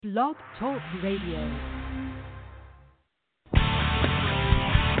Blog Talk Radio.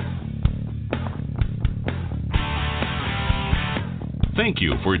 Thank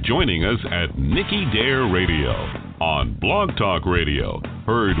you for joining us at Nikki Dare Radio on Blog Talk Radio,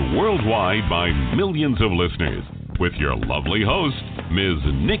 heard worldwide by millions of listeners, with your lovely host, Ms.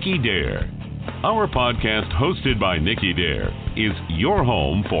 Nikki Dare. Our podcast, hosted by Nikki Dare, is your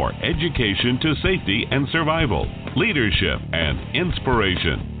home for education to safety and survival, leadership, and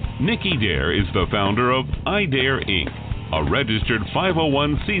inspiration. Nikki Dare is the founder of I Dare Inc., a registered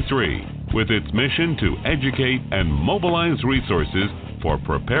 501c3 with its mission to educate and mobilize resources for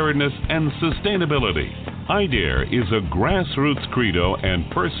preparedness and sustainability. I Dare is a grassroots credo and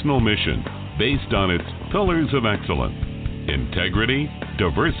personal mission based on its pillars of excellence: integrity,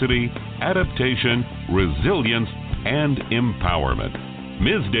 diversity, adaptation, resilience, and empowerment.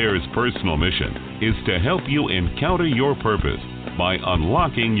 Ms. Dare's personal mission is to help you encounter your purpose by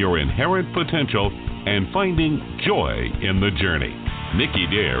unlocking your inherent potential and finding joy in the journey. Nikki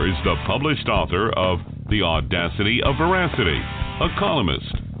Dare is the published author of The Audacity of Veracity, a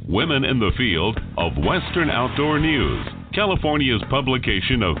columnist, Women in the Field of Western Outdoor News, California's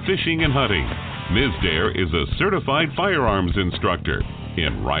publication of Fishing and Hunting. Ms. Dare is a certified firearms instructor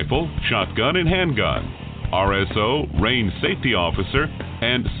in rifle, shotgun, and handgun, RSO, Range Safety Officer,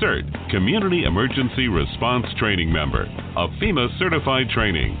 and CERT, Community Emergency Response Training Member, a FEMA Certified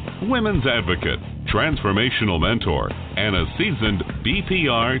Training, Women's Advocate, Transformational Mentor, and a seasoned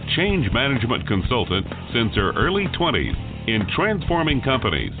BPR Change Management Consultant since her early 20s in transforming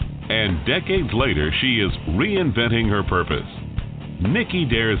companies. And decades later, she is reinventing her purpose. Nikki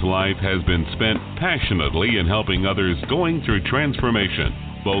Dare's life has been spent passionately in helping others going through transformation,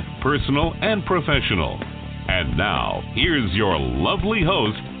 both personal and professional. And now, here's your lovely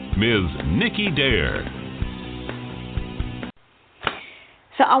host, Ms. Nikki Dare.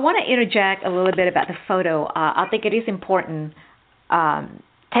 So I want to interject a little bit about the photo. I think it is important.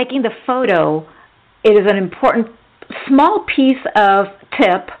 Taking the photo, it is an important small piece of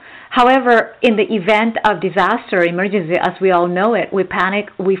tip. However, in the event of disaster, emergency, as we all know it, we panic,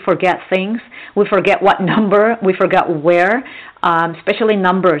 we forget things, we forget what number, we forget where, especially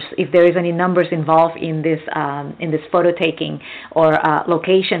numbers, if there is any numbers involved in this photo taking or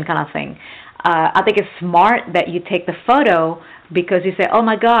location kind of thing. I think it's smart that you take the photo because you say, oh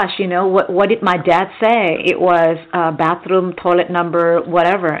my gosh, you know, what did my dad say? It was bathroom, toilet number,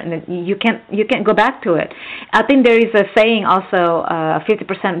 whatever, and you can't go back to it. I think there is a saying also,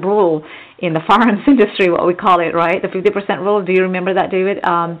 50% rule in the firearms industry, what we call it, right? The 50% rule. Do you remember that, David?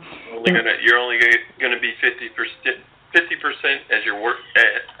 You're only going to be 50% as your worst,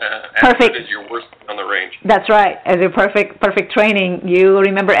 perfect as your worst on the range. That's right. As a perfect training, you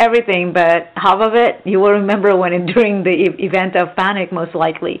remember everything, but half of it you will remember during the event of panic, most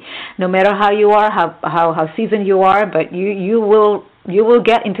likely. No matter how you are, how seasoned you are, but you will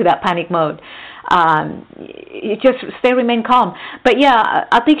get into that panic mode. You just remain calm. But yeah,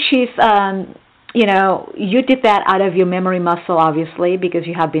 I think she's. You did that out of your memory muscle, obviously, because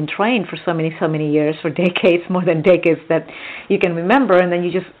you have been trained for so many years, for decades, more than decades, that you can remember. And then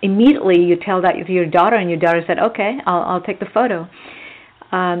you just immediately you tell that to your daughter, and your daughter said, "Okay, I'll take the photo."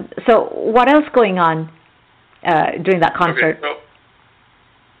 So, what else going on during that concert? Okay,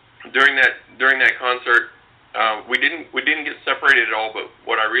 so during that concert, we didn't get separated at all. But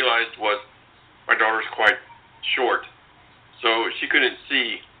what I realized was my daughter's quite short, so she couldn't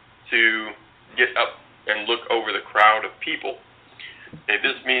see to get up and look over the crowd of people. And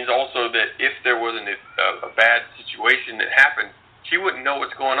this means also that if there was a bad situation that happened, she wouldn't know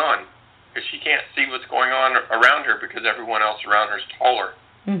what's going on because she can't see what's going on around her because everyone else around her is taller.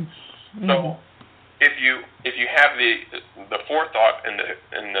 Mm-hmm. So if you have the forethought and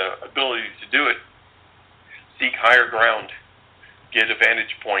the ability to do it, seek higher ground, get a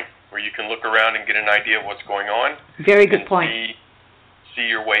vantage point where you can look around and get an idea of what's going on. Very good point. See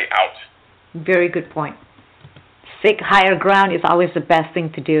your way out. Very good point. Seek higher ground is always the best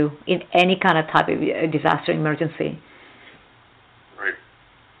thing to do in any kind of type of disaster emergency. Right.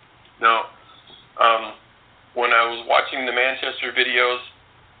 Now, when I was watching the Manchester videos,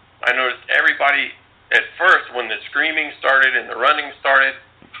 I noticed everybody, at first, when the screaming started and the running started,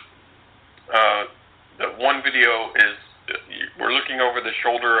 the one video is we're looking over the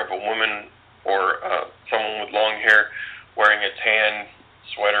shoulder of a woman or someone with long hair wearing a tan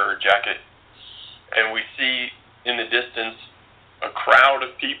sweater or jacket. And we see in the distance a crowd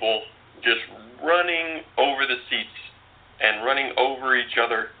of people just running over the seats and running over each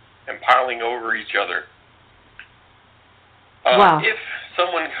other and piling over each other. Wow. If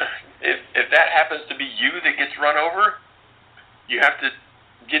that happens to be you that gets run over, you have to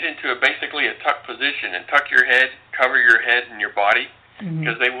get into basically a tuck position and tuck your head, cover your head and your body,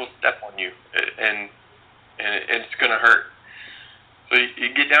 because they will step on you, and it's going to hurt. So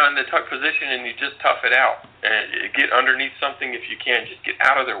you get down in the tuck position and you just tough it out. And get underneath something if you can. Just get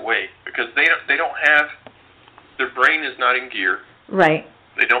out of their way, because they don't have, their brain is not in gear. Right.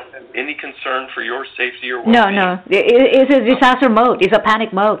 They don't have any concern for your safety or well-being. No. It's a disaster mode. It's a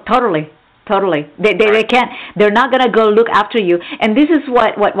panic mode. Totally. They can't. They're not going to go look after you. And this is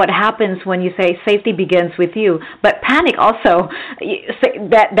what happens when you say safety begins with you. But panic also,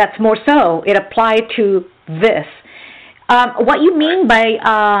 that's more so. It applied to this. What you mean by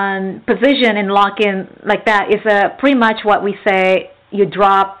position and lock-in like that is pretty much what we say, you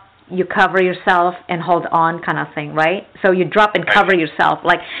drop, you cover yourself and hold on kind of thing, right? So you drop and cover yourself,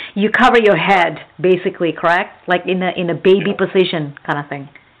 like you cover your head, basically, correct? Like in a baby position kind of thing.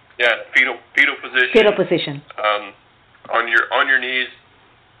 Yeah, fetal position. Fetal position. On your knees,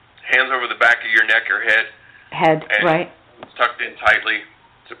 hands over the back of your neck or head. Head, right. Tucked in tightly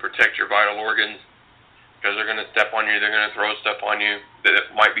to protect your vital organs. Because they're going to step on you, they're going to throw stuff on you. There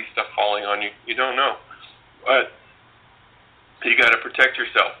might be stuff falling on you. You don't know. But you got to protect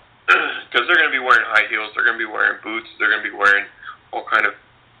yourself. Because they're going to be wearing high heels, they're going to be wearing boots, they're going to be wearing all kind of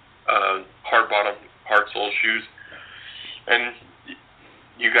hard-bottom, hard-sole shoes. And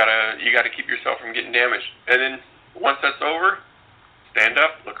you gotta keep yourself from getting damaged. And then once that's over, stand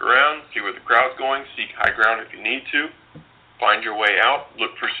up, look around, see where the crowd's going, seek high ground if you need to. Find your way out,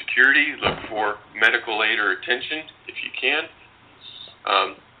 look for security, look for medical aid or attention if you can.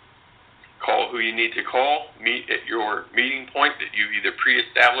 Call who you need to call, meet at your meeting point that you've either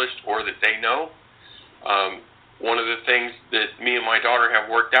pre-established or that they know. One of the things that me and my daughter have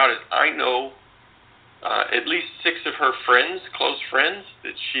worked out is I know at least 6 of her friends, close friends,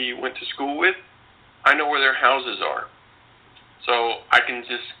 that she went to school with. I know where their houses are. So I can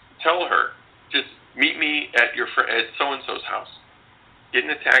just tell her, just meet me at at so-and-so's house. Get in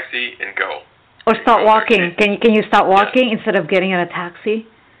a taxi and go. Or start walking. Can you start walking instead of getting in a taxi?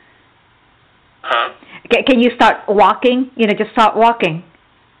 Huh? Can you start walking? Just start walking,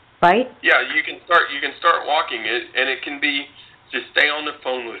 right? Yeah, you can start walking, and it can be just stay on the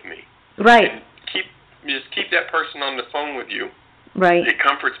phone with me. Right. And keep that person on the phone with you. Right. It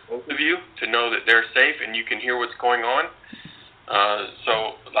comforts both of you to know that they're safe and you can hear what's going on.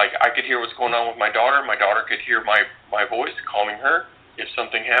 So, like, I could hear what's going on with my daughter. My daughter could hear my voice calming her if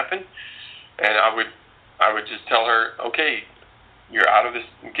something happened, and I would just tell her, okay, get out of the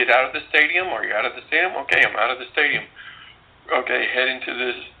stadium. Are you out of the stadium? Okay, I'm out of the stadium. Okay, head into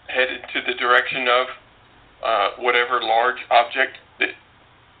the direction of whatever large object that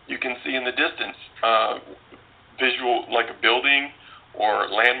you can see in the distance, visual, like a building or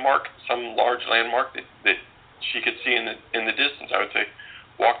landmark, some large landmark that she could see in the distance. I would say,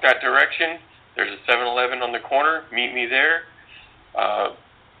 walk that direction. There's a 7-Eleven on the corner. Meet me there.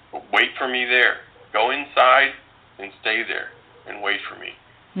 Wait for me there. Go inside and stay there and wait for me.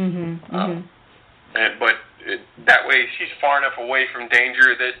 But that way, she's far enough away from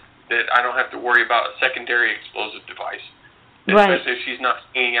danger that I don't have to worry about a secondary explosive device. Right. Especially if she's not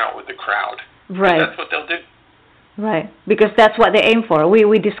hanging out with the crowd. Right. That's what they'll do. Right, because that's what they aim for.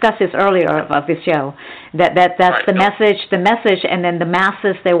 We discussed this earlier of this show. That's right. The message, and then the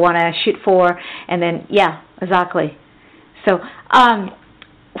masses they want to shoot for, and then exactly. So,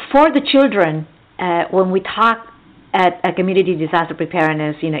 for the children, when we talk at a community disaster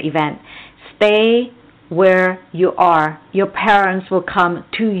preparedness, event, stay where you are. Your parents will come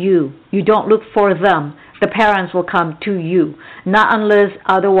to you. You don't look for them. The parents will come to you, not unless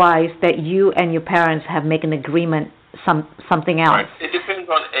otherwise that you and your parents have made an agreement, something else. Right. It depends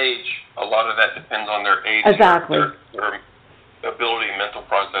on age. A lot of that depends on their age, exactly. their ability, mental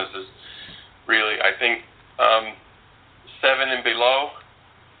processes. Really, I think 7 and below,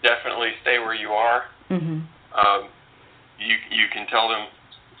 definitely stay where you are. You can tell them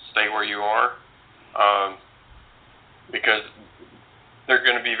stay where you are because they're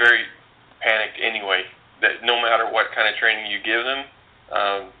going to be very panicked anyway. That no matter what kind of training you give them,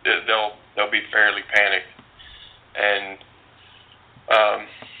 they'll be fairly panicked, and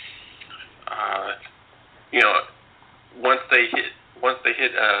once they hit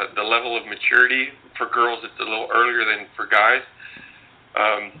the level of maturity, for girls it's a little earlier than for guys.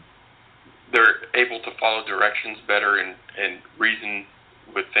 They're able to follow directions better and reason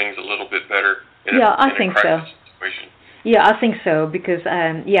with things a little bit better in a crisis situation. Yeah, I think so, because,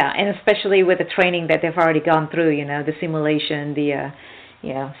 and especially with the training that they've already gone through, the simulation,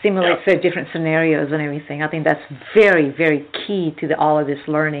 simulates the different scenarios and everything. I think that's very, very key to all of this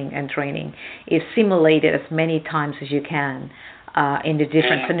learning and training, is simulate it as many times as you can. in the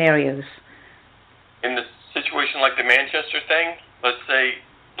different scenarios. In the situation like the Manchester thing, let's say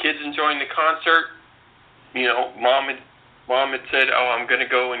kids enjoying the concert, mom had said, "Oh, I'm going to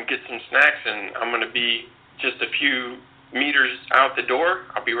go and get some snacks, and I'm going to be just a few meters out the door.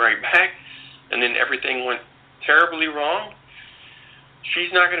 I'll be right back." And then everything went terribly wrong.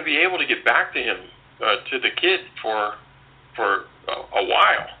 She's not going to be able to get back to him, to the kid, for a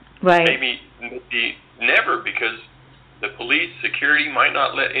while. Right. Maybe never, because the police, security might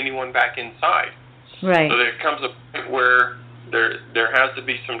not let anyone back inside. Right. So there comes a point where there has to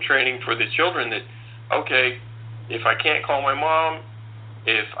be some training for the children that, okay, if I can't call my mom,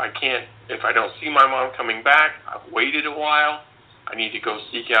 if I don't see my mom coming back, I've waited a while, I need to go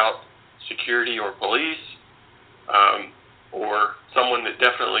seek out security or police, or someone that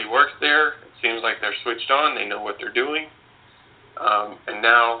definitely works there. It seems like they're switched on, they know what they're doing, and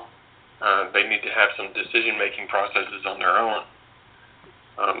now they need to have some decision-making processes on their own.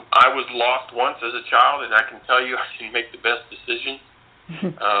 I was lost once as a child, and I can tell you I didn't make the best decision.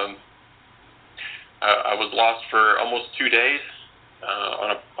 I was lost for almost 2 days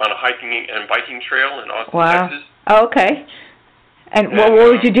on a hiking and biking trail in Austin, wow. Texas. Oh, okay. And what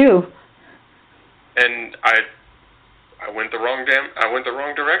would you do? And I went the wrong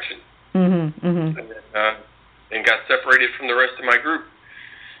direction. Mm-hmm. Mm-hmm. And got separated from the rest of my group.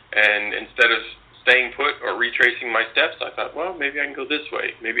 And instead of staying put or retracing my steps, I thought, well, maybe I can go this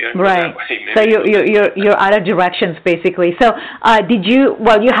way. Maybe I can go that way. Maybe so you're out of directions, basically. So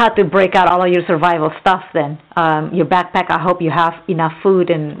you had to break out all of your survival stuff then. Your backpack, I hope you have enough food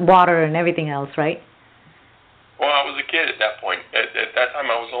and water and everything else, right? Well, I was a kid at that point. At that time,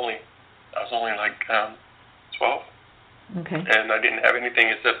 I was only like 12. Okay. And I didn't have anything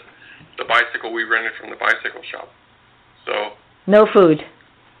except the bicycle we rented from the bicycle shop. So. No food.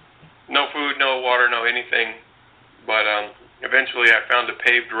 No food, no water, no anything. But eventually I found a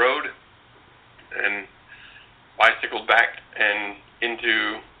paved road and bicycled back and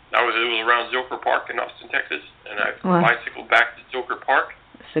it was around Zilker Park in Austin, Texas. And I bicycled back to Zilker Park.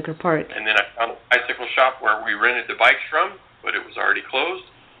 And then I found a bicycle shop where we rented the bikes from, but it was already closed.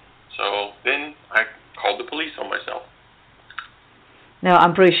 So then I called the police on myself. No,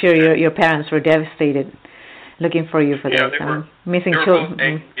 I'm pretty sure your parents were devastated looking for you for that. Missing children.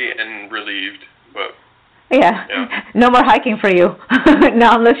 They were both angry and relieved, but yeah, no more hiking for you.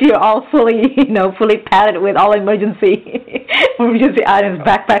 Now, unless you're all fully padded with all emergency items,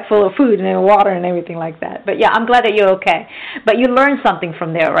 backpack full of food and water and everything like that. But yeah, I'm glad that you're okay. But you learned something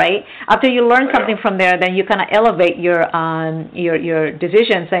from there, right? After you learn something from there, then you kind of elevate your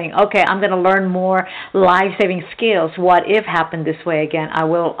decision, saying, okay, I'm going to learn more life-saving skills. What if happened this way again? I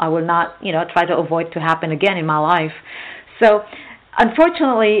will not, try to avoid to happen again in my life. So,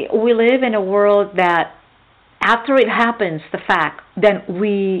 unfortunately, we live in a world that after it happens, the fact, then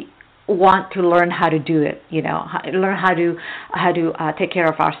we want to learn how to do it, learn how to take care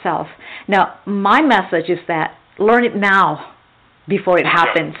of ourselves. Now, my message is that learn it now before it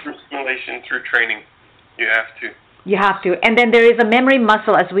happens. Through simulation, through training, you have to. You have to. And then there is a memory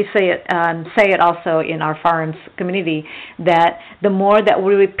muscle, as we say it also in our farms community, that the more that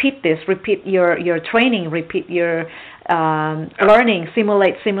we repeat your training, repeat your learning,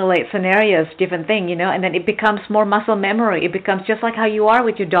 simulate scenarios, different thing, and then it becomes more muscle memory. It becomes just like how you are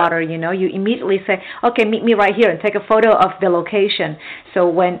with your daughter, you immediately say, okay, meet me right here and take a photo of the location. So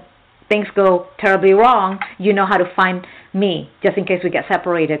when things go terribly wrong, you know how to find me, just in case we get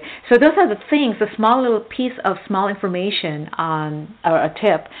separated. So those are the things, a small little piece of small information or a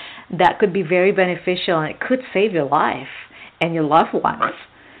tip that could be very beneficial, and it could save your life and your loved ones.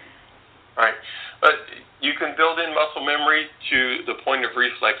 Right. But you can build in muscle memory to the point of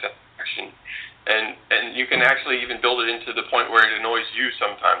reflex action. And you can actually even build it into the point where it annoys you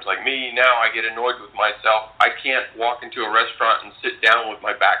sometimes. Like me, now I get annoyed with myself. I can't walk into a restaurant and sit down with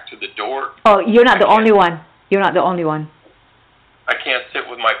my back to the door. Oh, you're not the only one. You're not the only one. I can't sit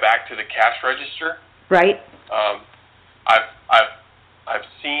with my back to the cash register. Right. I've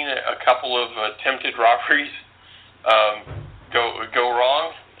seen a couple of attempted robberies go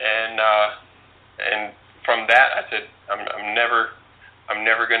wrong, and from that I said I'm never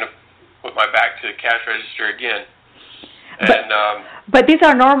going to put my back to the cash register again. But these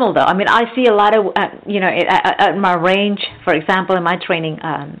are normal, though. I mean, I see a lot of, at my range, for example, in my training,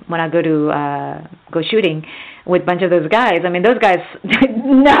 when I go shooting with a bunch of those guys. I mean, those guys,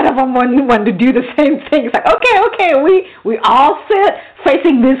 none of them want to do the same thing. It's like, okay, we all sit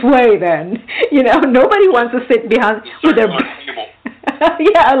facing this way then. Nobody wants to sit behind with their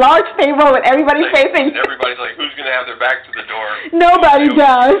Yeah, a large table with everybody facing. Everybody's like, who's going to have their back to the door? Nobody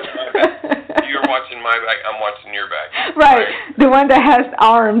does. You're watching my back, I'm watching your back. Right. The one that has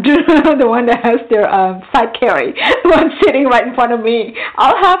armed, the one that has their side carry, the one sitting right in front of me.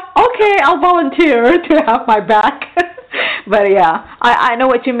 I'll volunteer to have my back. But yeah, I know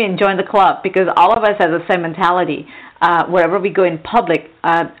what you mean, join the club, because all of us have the same mentality. Wherever we go in public,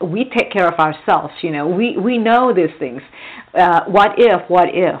 we take care of ourselves. We know these things. What if? What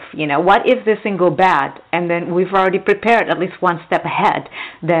if this thing go bad? And then we've already prepared at least one step ahead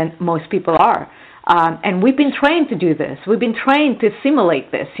than most people are. And we've been trained to do this. We've been trained to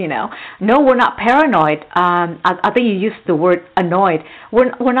simulate this. No, we're not paranoid. I think you used the word annoyed.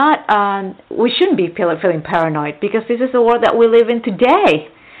 We're not. We shouldn't be feeling paranoid, because this is the world that we live in today.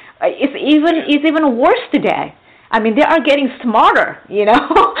 It's even worse today. I mean, they are getting smarter.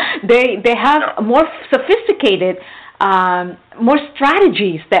 They have more sophisticated, more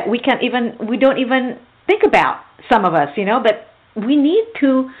strategies that we don't even think about. Some of us, but we need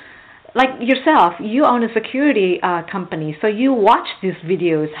to. Like yourself, you own a security company, so you watch these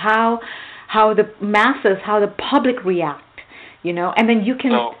videos, how the masses, how the public react, and then you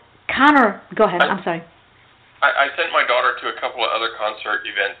can counter. Go ahead. I'm sorry. I sent my daughter to a couple of other concert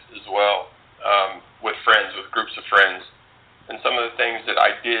events as well, with friends, with groups of friends, and some of the things that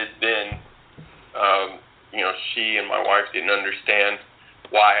I did then, she and my wife didn't understand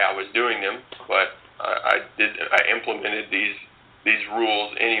why I was doing them, but I implemented these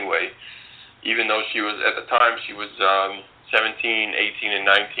rules anyway, even though at the time she was 17, 18, and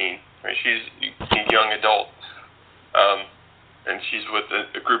 19. I mean, she's a young adult, and she's with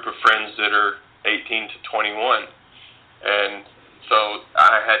a group of friends that are 18 to 21, and so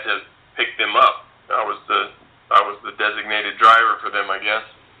I had to pick them up. I was the designated driver for them, I guess.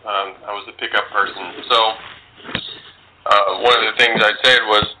 I was the pickup person. So one of the things I said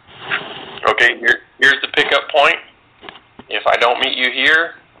was, okay, here's the pickup point. If I don't meet you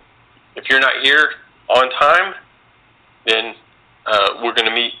here, if you're not here on time, then we're going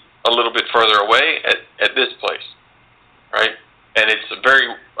to meet a little bit further away at this place, right? And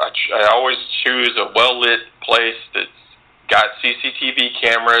I always choose a well-lit place that's got CCTV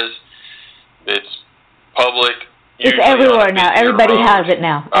cameras, that's public. It's everywhere now. Everybody has it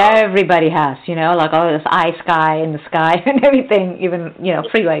now. Everybody has, like all this sky in the sky and everything, even,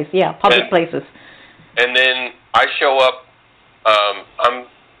 freeways, public places. And then I show up. I'm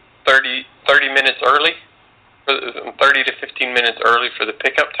 30 minutes early, 30 to 15 minutes early for the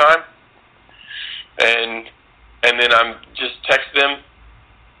pickup time, and then I'm just text them,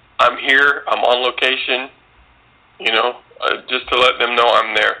 I'm here, I'm on location, just to let them know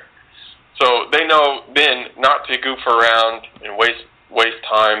I'm there. So they know then not to goof around and waste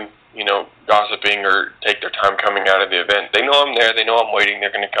time, gossiping or take their time coming out of the event. They know I'm there, they know I'm waiting,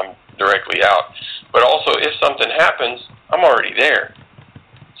 they're going to come directly out. But also, if something happens, I'm already there.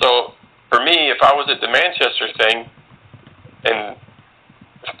 So for me, if I was at the Manchester thing and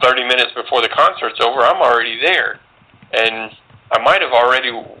 30 minutes before the concert's over, I'm already there. And I might have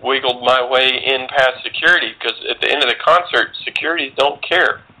already wiggled my way in past security, because at the end of the concert, securities don't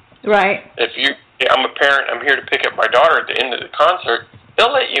care. Right. I'm a parent, I'm here to pick up my daughter at the end of the concert,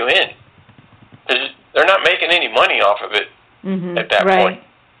 they'll let you in. Because they're not making any money off of it at that point.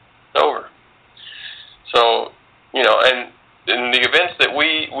 It's over. So, and in the events that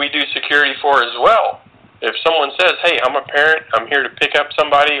we do security for as well, if someone says, hey, I'm a parent, I'm here to pick up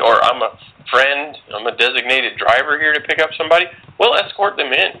somebody, or I'm a friend, I'm a designated driver here to pick up somebody, we'll escort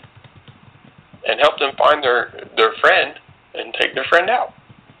them in and help them find their friend and take their friend out.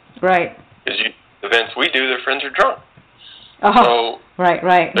 Right. Because events we do, their friends are drunk. Oh, so right.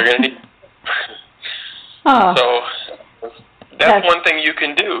 They're going to need... So that's one thing you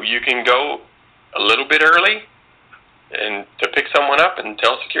can do. You can go a little bit early and to pick someone up and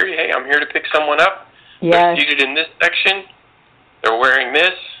tell security, hey, I'm here to pick someone up. Yes. They're seated in this section. They're wearing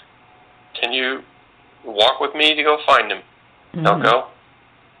this. Can you walk with me to go find them? They'll go.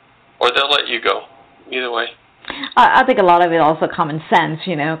 Or they'll let you go. Either way. I think a lot of it also common sense,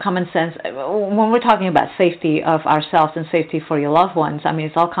 common sense. When we're talking about safety of ourselves and safety for your loved ones, I mean,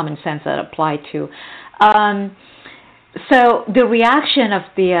 it's all common sense that apply to. So the reaction of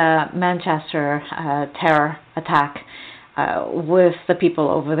the Manchester terror attack with the people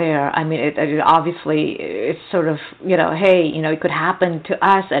over there, I mean, it obviously, it's sort of, hey, it could happen to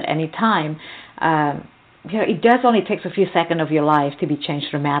us at any time. It does only take a few seconds of your life to be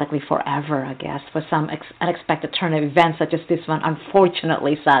changed dramatically forever, I guess, for some unexpected turn of events such as this one,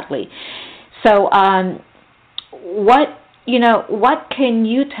 unfortunately, sadly. So what can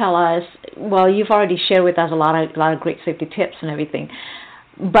you tell us, well, you've already shared with us a lot of great safety tips and everything,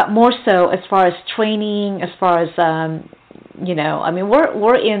 but more so as far as training, as far as you know, I mean,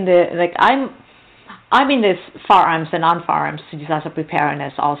 we're in the, like, I'm in this firearms and non-firearms disaster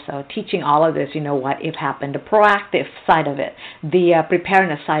preparedness also, teaching all of this, you know, what if happened, the proactive side of it, the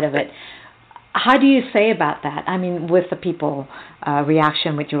preparedness side of it. How do you say about that? I mean, with the people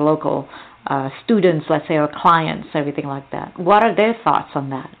reaction with your local students, let's say, or clients, everything like that. What are their thoughts on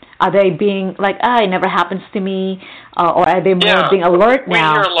that? Are they being like, it never happens to me, or are they more being alert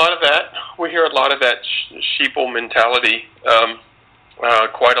now? We hear a lot of that. We hear a lot of that sheeple mentality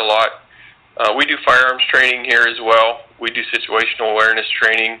quite a lot. We do firearms training here as well. We do situational awareness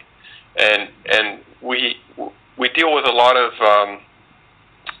training, and we deal with a lot of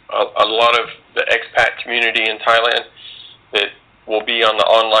the expat community in Thailand that will be on the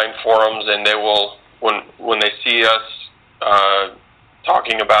online forums, and they will, when they see us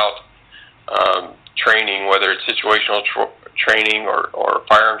talking about training, whether it's situational training or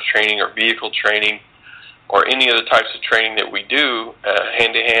firearms training or vehicle training or any of the types of training that we do,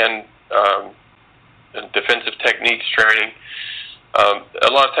 hand-to-hand defensive techniques training,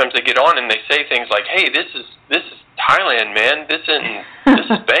 a lot of times they get on and they say things like, "Hey, this is Thailand, man. This is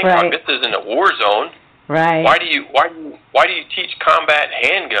Bangkok. Right. This isn't a war zone. Right. Why do you teach combat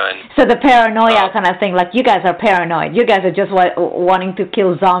handgun?" So the paranoia kind of thing, like you guys are paranoid. You guys are just wanting to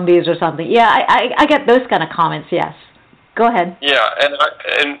kill zombies or something. Yeah, I get those kind of comments. Yes. Go ahead. Yeah,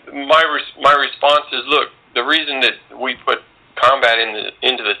 and my response is, look, the reason that we put combat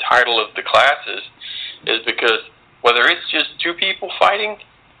into the title of the classes is because whether it's just two people fighting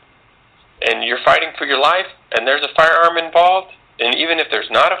and you're fighting for your life and there's a firearm involved, and even if there's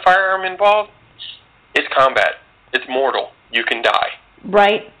not a firearm involved, it's combat. It's mortal. You can die.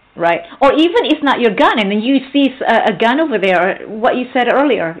 Right. Or even it's not your gun, and then you see a gun over there, what you said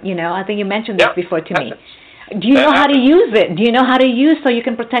earlier, you know, I think you mentioned this before to me. Do you know how to use it? Do you know how to use so you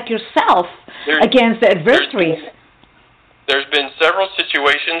can protect yourself against the adversaries? There's been several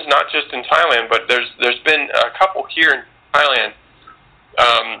situations, not just in Thailand, but there's been a couple here in Thailand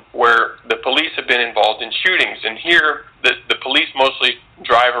where the police have been involved in shootings. And here, the police mostly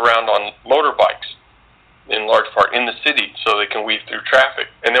drive around on motorbikes, in large part, in the city, so they can weave through traffic.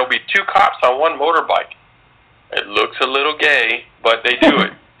 And there'll be two cops on one motorbike. It looks a little gay, but they do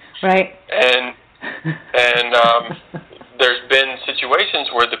it. Right. And there's been situations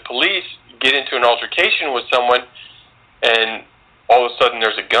where the police get into an altercation with someone, and all of a sudden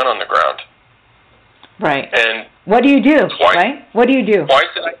there's a gun on the ground. Right. And what do you do? Right? What do you do? Twice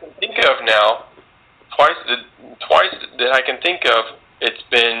that I can think of now, twice that I can think of, it's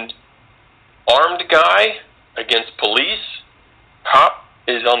been armed guy against police, cop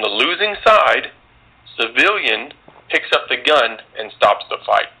is on the losing side, civilian picks up the gun and stops the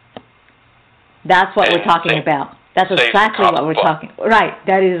fight. That's what we're talking about. That's exactly what we're talking. Right.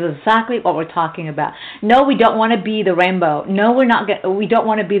 That is exactly what we're talking about. No, we don't want to be the Rambo. No, we don't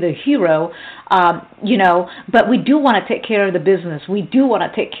want to be the hero. You know, but we do want to take care of the business. We do want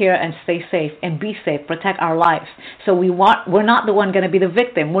to take care and stay safe and be safe, protect our lives. So we're not the one going to be the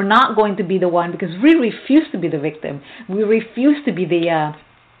victim. We're not going to be the one, because we refuse to be the victim. We refuse to be the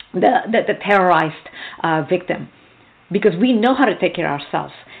terrorized victim, because we know how to take care of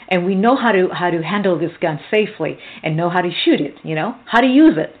ourselves. And we know how to handle this gun safely and know how to shoot it, you know, how to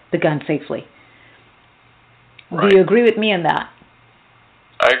use it, the gun safely. Right. Do you agree with me on that?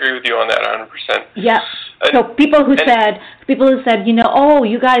 I agree with you on that 100%. Yeah. So people who said, you know, oh,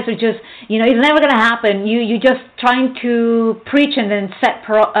 you guys are just, you know, it's never going to happen. You're just trying to preach and then set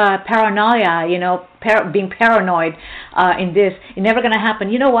paranoia, you know, being paranoid in this. It's never going to happen.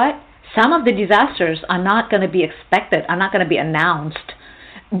 You know what? Some of the disasters are not going to be expected, are not going to be announced.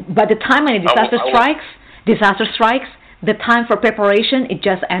 By the time when a disaster strikes, the time for preparation, it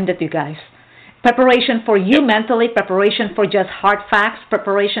just ended, you guys. Preparation for you mentally, preparation for just hard facts,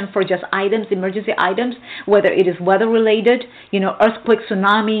 preparation for just items, emergency items, whether it is weather-related, you know, earthquake,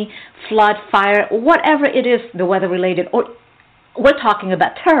 tsunami, flood, fire, whatever it is, the weather-related, or we're talking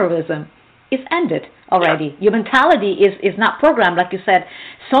about terrorism. It's ended already. Your mentality is not programmed, like you said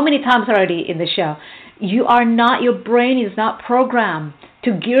so many times already in the show. Your brain is not programmed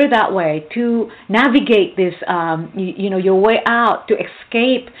to gear that way, to navigate this, you know, your way out, to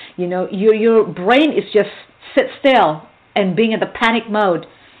escape. You know, your brain is just sit still and being in the panic mode.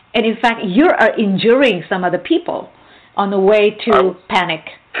 And in fact, you are injuring some other people on the way to panic.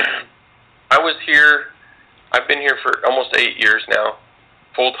 I've been here for almost 8 years now,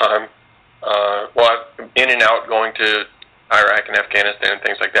 full time. I've in and out going to Iraq and Afghanistan and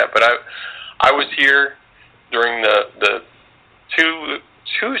things like that. But I was here during the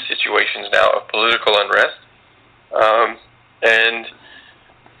two situations now of political unrest, and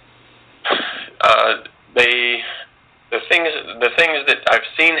the things that I've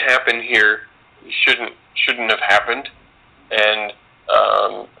seen happen here shouldn't have happened, and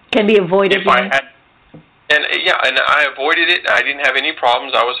can be avoided. If I had, and I avoided it. I didn't have any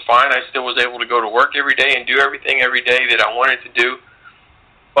problems. I was fine. I still was able to go to work every day and do everything every day that I wanted to do.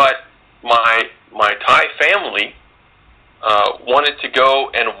 But my Thai family wanted to go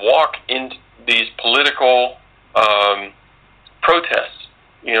and walk in these political protests.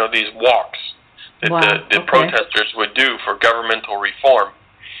 You know, these walks that the protesters would do for governmental reform.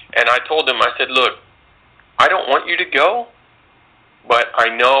 And I told them, I said, look, I don't want you to go, but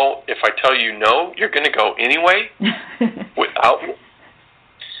I know if I tell you no, you're going to go anyway without me.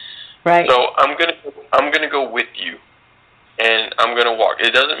 Right. So I'm going to go with you, and I'm going to walk.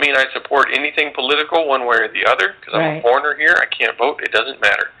 It doesn't mean I support anything political one way or the other, because I'm a foreigner here. I can't vote. It doesn't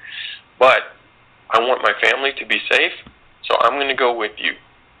matter. But I want my family to be safe, so I'm going to go with you.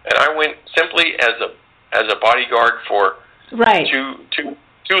 And I went simply as a bodyguard for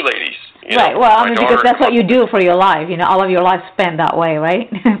two ladies. Right. Well, I mean, because that's what you do for your life. You know, all of your life spent that way, right?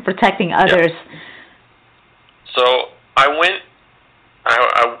 Protecting others. Yeah. So I went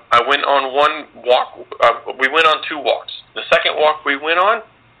on one walk. We went on two walks. The second walk we went on,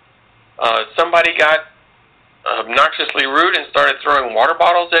 somebody got obnoxiously rude and started throwing water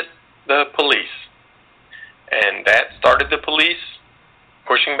bottles at the police. And that started the police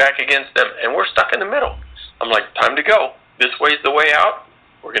pushing back against them. And we're stuck in the middle. I'm like, time to go. This way's the way out.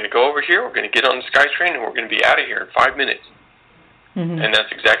 We're going to go over here. We're going to get on the SkyTrain, and we're going to be out of here in 5 minutes. Mm-hmm. And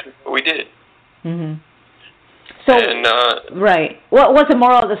that's exactly what we did. Mm-hmm. So, right. What's the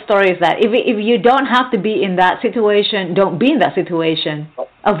moral of the story is that if you don't have to be in that situation, don't be in that situation.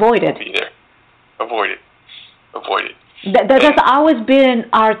 Avoid it. Don't be there. Avoid it. Avoid it. That's always been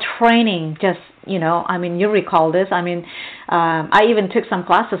our training. Just, you know, I mean, you recall this. I mean, I even took some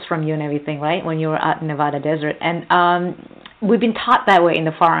classes from you and everything, right, when you were out in Nevada desert. And we've been taught that way in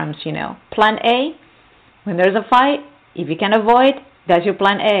the forums, you know. Plan A, when there's a fight, if you can avoid, that's your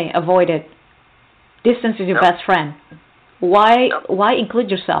plan A. Avoid it. Distance is your best friend. Why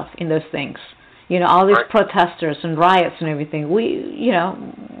include yourself in those things? You know, all these protesters and riots and everything. We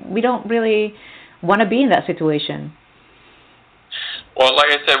don't really want to be in that situation. Well,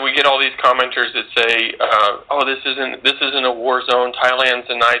 like I said, we get all these commenters that say, "Oh, this isn't a war zone. Thailand's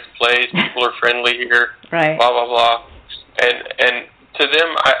a nice place. People are friendly here." Right. Blah blah blah. And to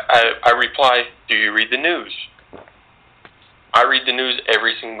them, I reply, "Do you read the news?" I read the news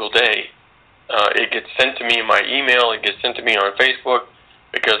every single day. It gets sent to me in my email. It gets sent to me on Facebook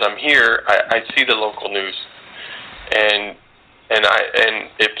because I'm here. I see the local news, and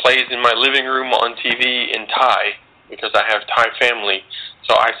it plays in my living room on TV in Thai because I have Thai family,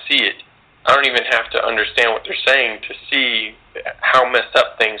 so I see it. I don't even have to understand what they're saying to see how messed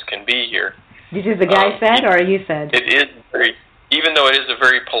up things can be here. This is the guy said, or you said? It is very, even though it is a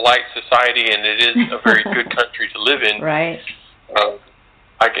very polite society and it is a very good country to live in. Right.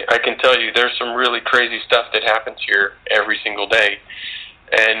 I can tell you there's some really crazy stuff that happens here every single day,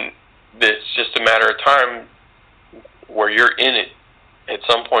 and it's just a matter of time where you're in it at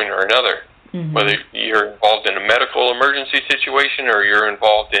some point or another. Mm-hmm. Whether you're involved in a medical emergency situation or you're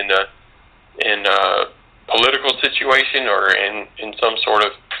involved in a political situation or in some sort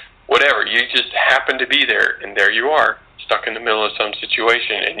of whatever, you just happen to be there, and there you are, stuck in the middle of some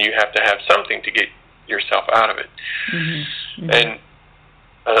situation, and you have to have something to get yourself out of it. Mm-hmm. Mm-hmm. And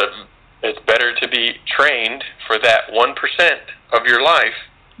it's better to be trained for that 1% of your life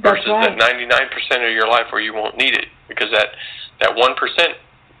versus that 99% of your life where you won't need it, because that 1%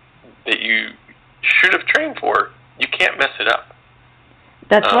 that you should have trained for, you can't mess it up.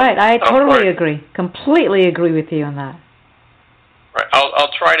 That's right. I totally agree. Completely agree with you on that. Right.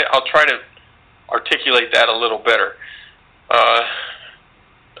 I'll try to articulate that a little better.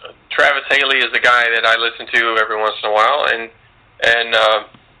 Travis Haley is a guy that I listen to every once in a while, and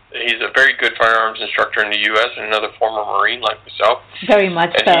he's a very good firearms instructor in the U.S. and another former Marine like myself. Very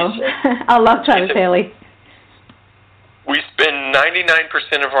much so. I love Travis Haley. We spend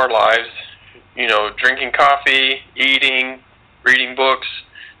 99% of our lives, you know, drinking coffee, eating, reading books,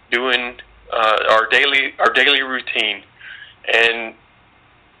 doing our daily routine, and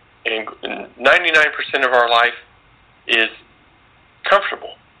 99% of our life is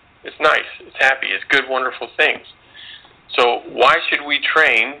comfortable. It's nice. It's happy. It's good, wonderful things. So why should we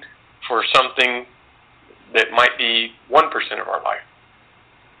train for something that might be 1% of our life,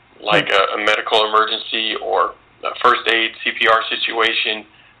 like a medical emergency or a first aid, CPR situation,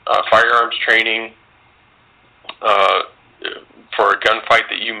 firearms training, for a gunfight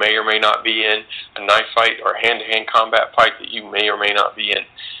that you may or may not be in, a knife fight or hand-to-hand combat fight that you may or may not be in.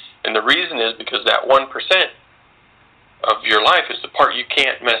 And the reason is because that 1% of your life is the part you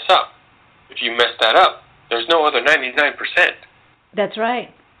can't mess up. If you mess that up, there's no other 99%. That's right.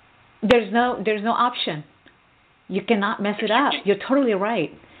 There's no option. You cannot mess it up. You're totally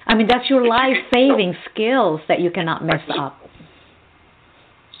right. I mean, that's your life-saving skills that you cannot mess up.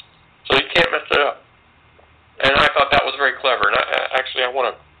 So you can't mess it up. And I thought that was very clever. And I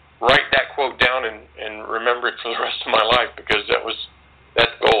want to write that quote down and remember it for the rest of my life, because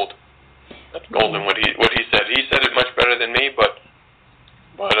that's gold. That's golden what he said. He said it much better than me, but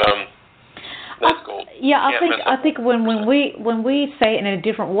that's gold. Yeah, I think when we say it in a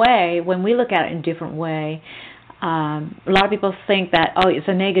different way, when we look at it in a different way, a lot of people think that it's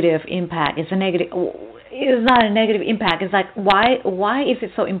a negative impact. It's not a negative impact. It's like, why is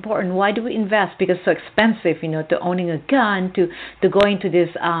it so important? Why do we invest? Because it's so expensive, to owning a gun, to going to this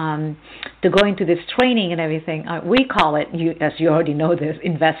training and everything. We call it, as you already know this,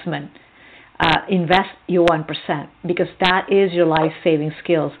 investment. Invest your 1%, because that is your life-saving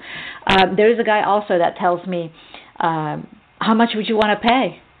skills. There is a guy also that tells me, how much would you want to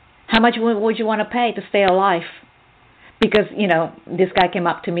pay? How much would you want to pay to stay alive? Because, this guy came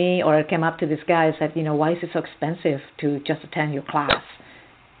up to me, or came up to this guy and said, why is it so expensive to just attend your class?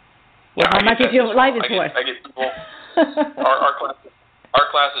 Well, how much is your life is worth? I get people, our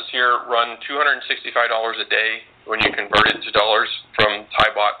classes here run $265 a day when you convert it to dollars from Thai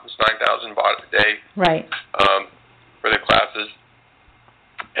baht. It's 9,000 baht a day. Right. For the classes.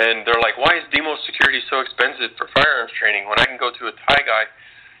 And they're like, why is demo security so expensive for firearms training when I can go to a Thai guy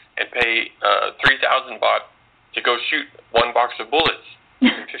and pay 3,000 baht to go shoot one box of bullets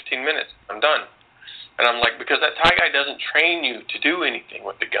in 15 minutes? I'm done. And I'm like, because that Thai guy doesn't train you to do anything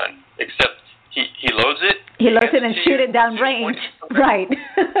with the gun, except he loads it. He loads it and shoot it down range. Right.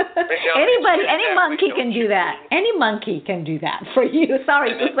 Any monkey can do that. Any monkey can do that for you.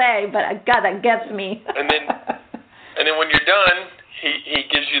 Sorry to say, but God, that gets me. And then when you're done, he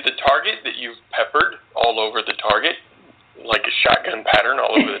gives you the target that you've peppered all over the target, like a shotgun pattern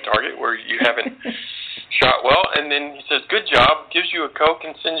all over the target where you haven't shot well. And then he says, good job, gives you a Coke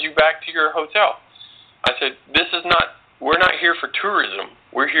and sends you back to your hotel. I said, we're not here for tourism.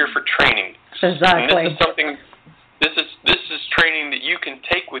 We're here for training. Exactly. And this is training that you can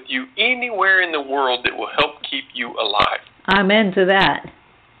take with you anywhere in the world that will help keep you alive. I'm into that.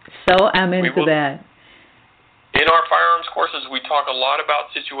 I'm into that. In our firearms courses, we talk a lot about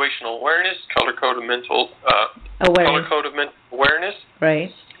situational awareness, color code of mental awareness.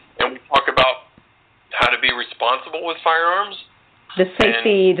 Right. And we talk about how to be responsible with firearms. The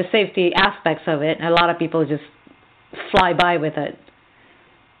safety aspects of it. A lot of people just fly by with it.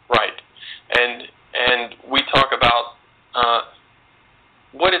 Right. And we talk about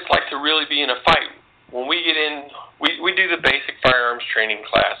what it's like to really be in a fight. When we get in, we do the basic firearms training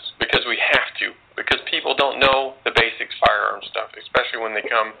class because we have to, because people don't know the basics firearm stuff, especially when they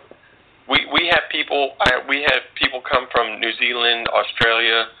come. We have people come from New Zealand,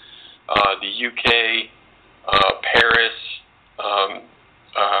 Australia, the UK, Paris,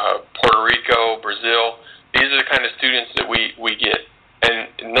 Puerto Rico, Brazil. These are the kind of students that we get. And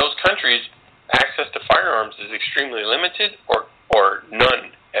in those countries, access to firearms is extremely limited or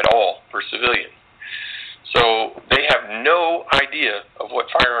none at all for civilians. So they have no idea of what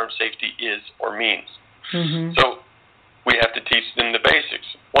firearm safety is or means. Mm-hmm. So we have to teach them the basics.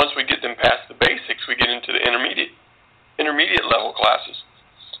 Once we get them past the basics, we get into the intermediate level classes.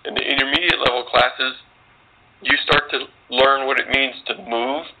 In the intermediate level classes, you start to learn what it means to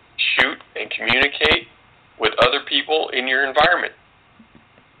move, shoot, and communicate with other people in your environment.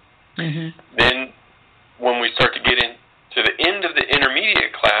 Mm-hmm. Then when we start to get into the end of the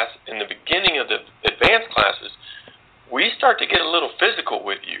intermediate class and the beginning of the advanced classes, we start to get a little physical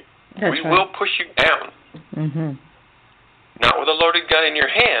with you. That's we right. will push you down. Mm-hmm. Not with a loaded gun in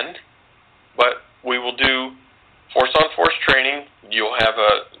your hand, but we will do force-on-force training. You'll have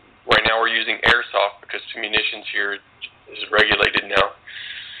right now we're using airsoft because munitions here is regulated now.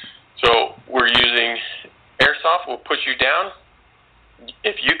 So we're using airsoft. We'll push you down.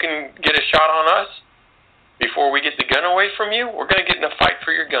 If you can get a shot on us before we get the gun away from you, we're going to get in a fight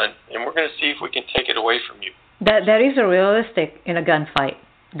for your gun, and we're going to see if we can take it away from you. That is a realistic in a gunfight.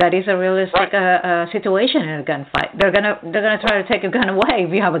 That is a realistic situation in a gunfight. They're gonna try to take your gun away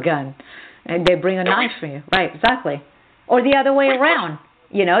if you have a gun, and they bring a knife for you. Right, exactly. Or the other way around.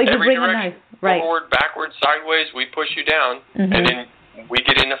 If you bring a knife. Right. Forward, backwards, sideways, we push you down, mm-hmm. and then we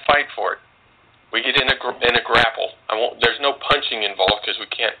get in a fight for it. We get in a grapple. There's no punching involved because we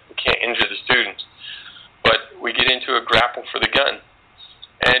can't injure the students. but we get into a grapple for the gun.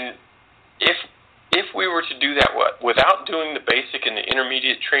 And if we were to do that without doing the basic and the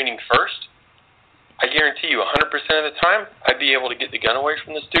intermediate training first, I guarantee you 100% of the time I'd be able to get the gun away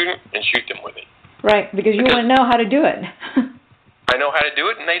from the student and shoot them with it. Right, because you want to know how to do it. I know how to do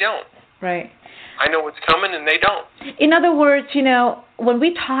it, and they don't. Right. I know what's coming, and they don't. In other words, when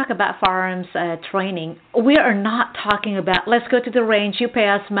we talk about firearms training, we are not talking about, let's go to the range, you pay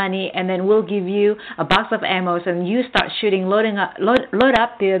us money, and then we'll give you a box of ammo, and you start shooting, load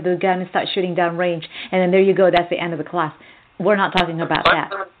up the gun and start shooting down range, and then there you go, that's the end of the class. We're not talking about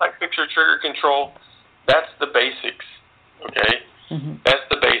that. Sight picture trigger control, that's the basics, okay? Mm-hmm. That's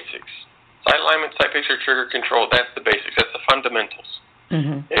the basics. Sight alignment, sight picture trigger control, that's the basics. That's the fundamentals.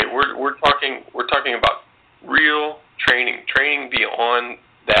 Mm-hmm. Okay, we're talking about real training beyond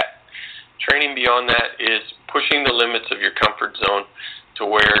that. Training beyond that is pushing the limits of your comfort zone to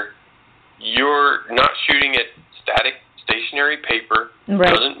where you're not shooting at stationary paper, right.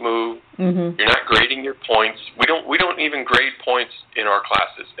 Doesn't move. Mm-hmm. You're not grading your points. We don't even grade points in our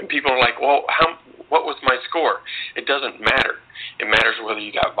classes. And people are like, well, what was my score? It doesn't matter. It matters whether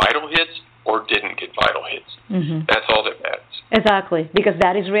you got vital hits or didn't get vital hits. Mm-hmm. That's all that matters. Exactly, because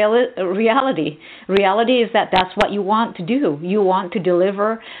that is reality. Reality is that's what you want to do. You want to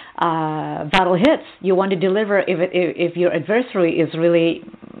deliver vital hits. You want to deliver if your adversary is really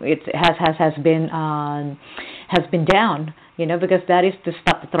has been down. Because that is to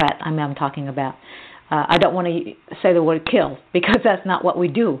stop the threat. I'm talking about. I don't want to say the word kill because that's not what we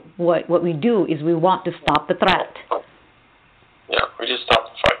do. What we do is we want to stop the threat. Yeah, we just stop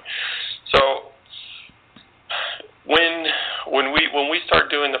the fight. So when we start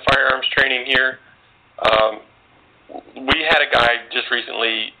doing the firearms training here, we had a guy just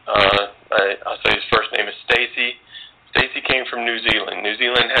recently. I'll say his first name is Stacy. Stacy came from New Zealand. New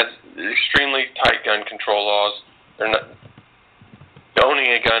Zealand has extremely tight gun control laws.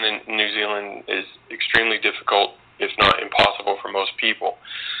 Owning a gun in New Zealand is extremely difficult, if not impossible, for most people.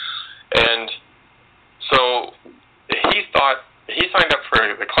 And so he signed up for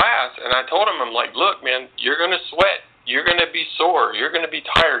the class, and I told him, I'm like, look, man, you're going to sweat. You're going to be sore. You're going to be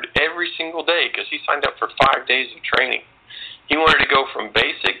tired every single day because he signed up for 5 days of training. He wanted to go from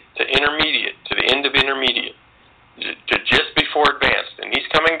basic to intermediate, to the end of intermediate, to just before advanced. And he's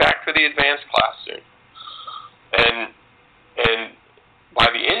coming back for the advanced class soon. And by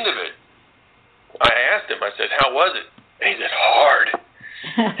the end of it, I asked him, I said, how was it? And he said, hard.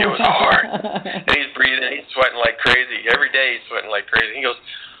 It was hard. And he's breathing, he's sweating like crazy. Every day he's sweating like crazy. He goes,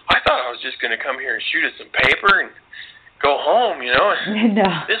 I thought I was just going to come here and shoot at some paper and go home, No.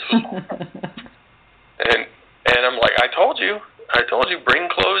 This was hard. And I'm like, I told you, bring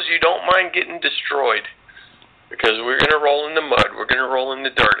clothes you don't mind getting destroyed. Because we're going to roll in the mud. We're going to roll in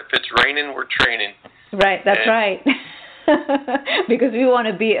the dirt. If it's raining, we're training. Right, that's right. Because we want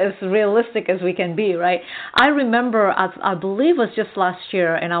to be as realistic as we can be, right? I remember, I believe it was just last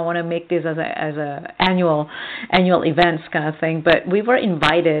year, and I want to make this as a annual events kind of thing. But we were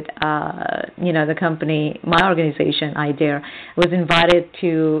invited, the company, my organization, I Dare, was invited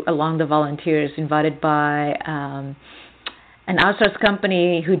to, along the volunteers, invited by an outsourced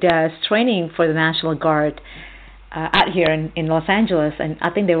company who does training for the National Guard. Out here in Los Angeles, and I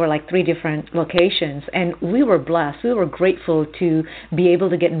think there were like 3 different locations, and we were blessed. We were grateful to be able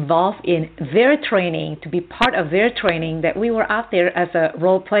to get involved in their training, to be part of their training, that we were out there as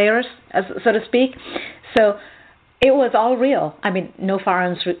role players, so to speak. So it was all real. I mean, no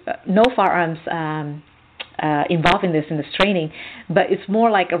firearms involved in this training, but it's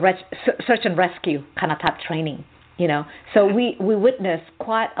more like a search and rescue kind of type training, So we witnessed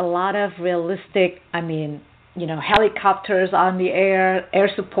quite a lot of realistic, helicopters on the air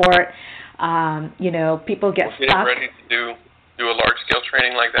support. People get stuck. Getting ready to do a large scale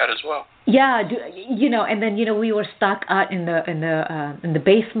training like that as well. Yeah, and then we were stuck out in the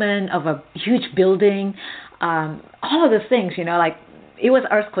basement of a huge building. All of the things, like it was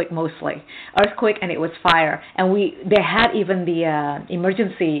earthquake mostly, and it was fire, and they had even the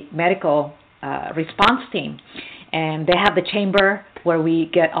emergency medical response team. And they have the chamber where we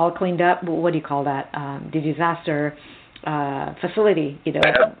get all cleaned up. What do you call that? The disaster facility,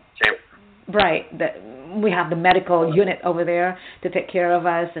 Right. We have the medical unit over there to take care of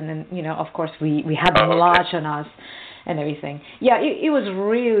us. And then, of course, we had the lodge on us and everything. Yeah, it was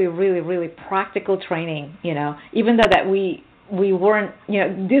really, really, really practical training, even though that we weren't,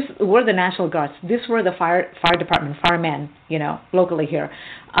 this were the National Guards. These were the fire department, firemen, locally here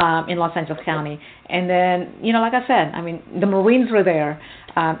in Los Angeles County. And then, like I said, the Marines were there.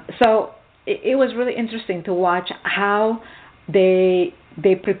 So it was really interesting to watch how they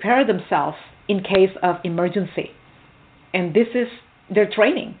prepare themselves in case of emergency. And this is their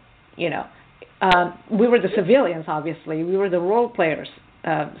training, you know. We were the civilians, obviously. We were the role players,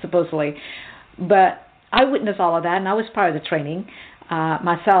 supposedly. But I witnessed all of that, and I was part of the training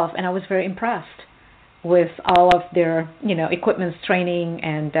myself, and I was very impressed with all of their, you know, equipment training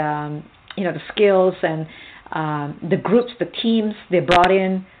and, you know, the skills and the groups, the teams they brought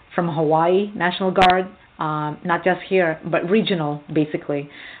in from Hawaii National Guard, not just here, but regional, basically.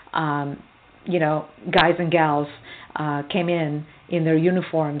 You know, guys and gals came in their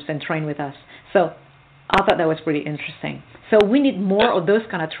uniforms and trained with us. So I thought that was pretty interesting. So we need more of those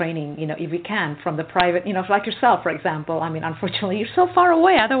kind of training, you know, if we can, from the private, you know, like yourself, for example. I mean, unfortunately, you're so far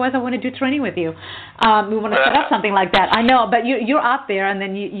away. Otherwise, I want to do training with you. We want to set up something like that. I know, but you're out there, and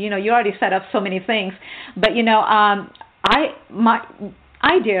then, you know, you already set up so many things. But, you know, I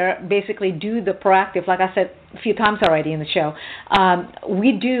dare basically do the proactive, like I said a few times already in the show.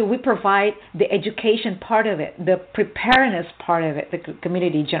 We provide the education part of it, the preparedness part of it, the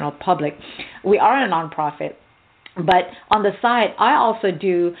community, general public. We are a nonprofit. But on the side, I also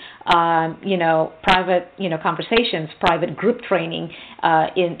do, you know, private, you know, conversations, private group training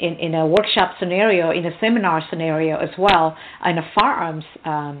in a workshop scenario, in a seminar scenario as well, in a firearms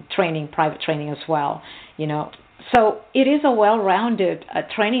training, private training as well, you know. So it is a well-rounded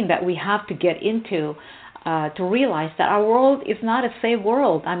training that we have to get into to realize that our world is not a safe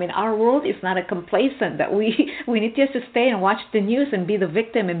world. I mean, our world is not a complacent, that we need just to stay and watch the news and be the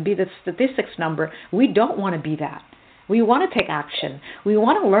victim and be the statistics number. We don't want to be that. We want to take action. We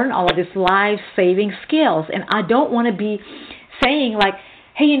want to learn all of these life-saving skills. And I don't want to be saying like,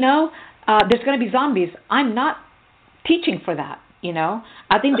 hey, you know, there's going to be zombies. I'm not teaching for that, you know.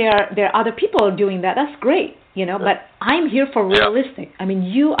 I think there are other people doing that. That's great. You know, but I'm here for realistic. I mean,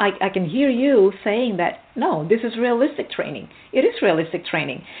 I can hear you saying that, no, this is realistic training. It is realistic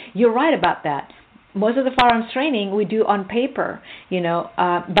training. You're right about that. Most of the firearms training we do on paper, you know,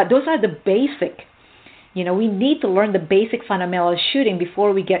 but those are the basic. You know, we need to learn the basic fundamental of shooting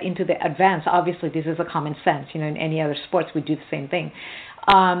before we get into the advanced. Obviously, this is a common sense. You know, in any other sports, we do the same thing.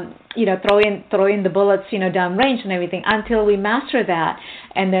 You know, throw in the bullets, you know, down range and everything until we master that,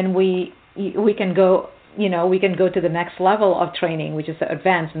 and then we can go. You know, we can go to the next level of training, which is the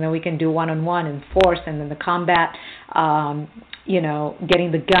advanced, and then we can do one-on-one and force, and then the combat, you know,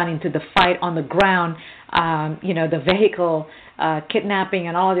 getting the gun into the fight on the ground, you know, the vehicle, kidnapping,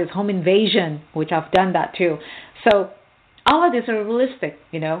 and all of this home invasion, which I've done that too. So all of this are realistic,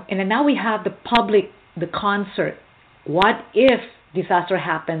 you know, and then now we have the public, the concert. What if disaster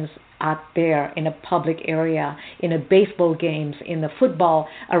happens out there in a public area, in a baseball games, in the football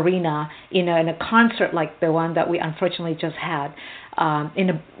arena, in a concert like the one that we unfortunately just had, in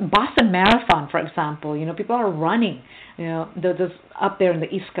a Boston Marathon, for example. You know, people are running, you know, those up there in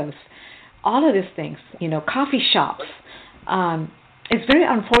the East Coast. All of these things, you know, coffee shops. It's very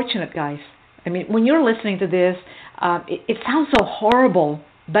unfortunate, guys. I mean, when you're listening to this, it sounds so horrible,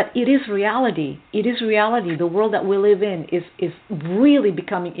 but it is reality. It is reality. The world that we live in is really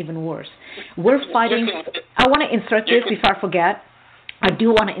becoming even worse. We're fighting. I want to insert this before I forget. I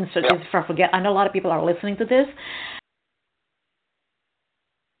do want to insert this before I forget. I know a lot of people are listening to this.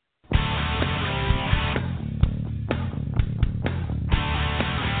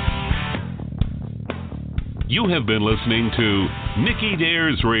 You have been listening to Nikki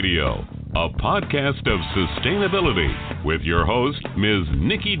Dare's Radio, a podcast of sustainability with your host, Ms.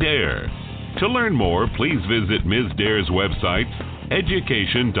 Nikki Dare. To learn more, please visit Ms. Dare's website,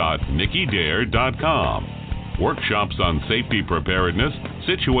 education.nikkidare.com. Workshops on safety preparedness,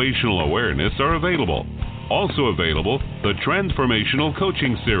 situational awareness are available. Also available, the Transformational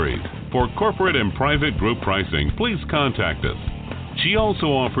Coaching Series. For corporate and private group pricing, please contact us. She also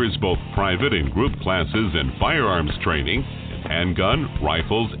offers both private and group classes in firearms training, handgun,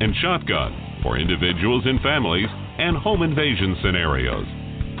 rifles, and shotgun for individuals and families, and home invasion scenarios.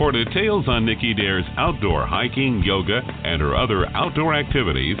 For details on Nikki Dare's outdoor hiking, yoga, and her other outdoor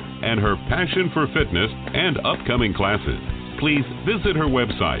activities, and her passion for fitness and upcoming classes, please visit her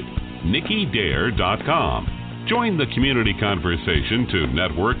website, nikkidare.com. Join the community conversation to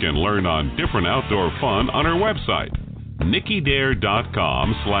network and learn on different outdoor fun on her website,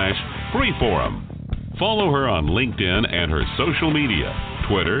 nikkidare.com/freeforum. Follow her on LinkedIn and her social media,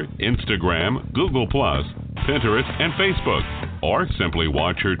 Twitter, Instagram, Google+, Pinterest, and Facebook. Or simply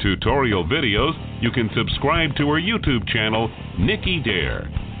watch her tutorial videos. You can subscribe to her YouTube channel, Nikki Dare.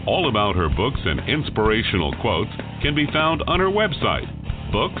 All about her books and inspirational quotes can be found on her website,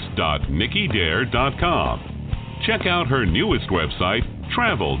 books.nikkidare.com. Check out her newest website,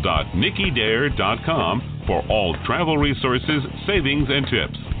 travel.nikkidare.com, for all travel resources, savings, and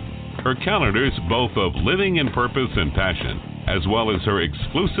tips. Her calendars, both of Living in Purpose and Passion, as well as her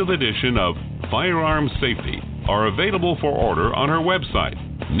exclusive edition of Firearm Safety, are available for order on her website,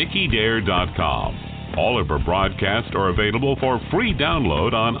 NikkiDare.com. All of her broadcasts are available for free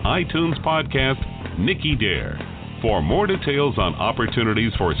download on iTunes podcast Nikki Dare. For more details on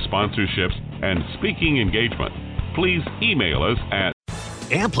opportunities for sponsorships and speaking engagement, please email us at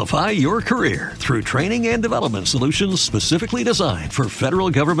Amplify your career through training and development solutions specifically designed for federal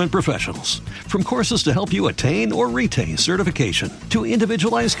government professionals. From courses to help you attain or retain certification, to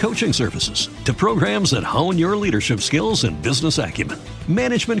individualized coaching services, to programs that hone your leadership skills and business acumen,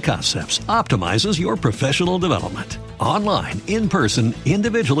 Management Concepts optimizes your professional development. Online, in person,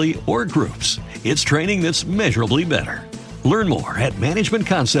 individually, or groups, it's training that's measurably better. Learn more at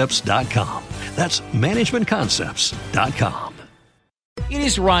managementconcepts.com. That's managementconcepts.com. It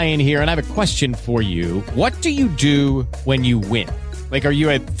is Ryan here, and I have a question for you. What do you do when you win? Like, are you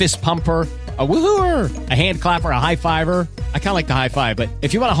a fist pumper, a woohooer, a hand clapper, a high fiver? I kind of like the high five, but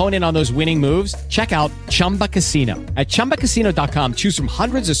if you want to hone in on those winning moves, check out Chumba Casino. At ChumbaCasino.com, choose from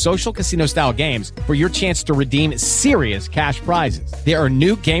hundreds of social casino-style games for your chance to redeem serious cash prizes. There are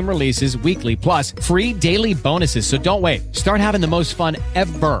new game releases weekly, plus free daily bonuses, so don't wait. Start having the most fun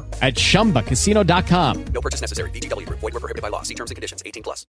ever at ChumbaCasino.com. No purchase necessary. VGW Group. Void where prohibited by law. See terms and conditions. 18+.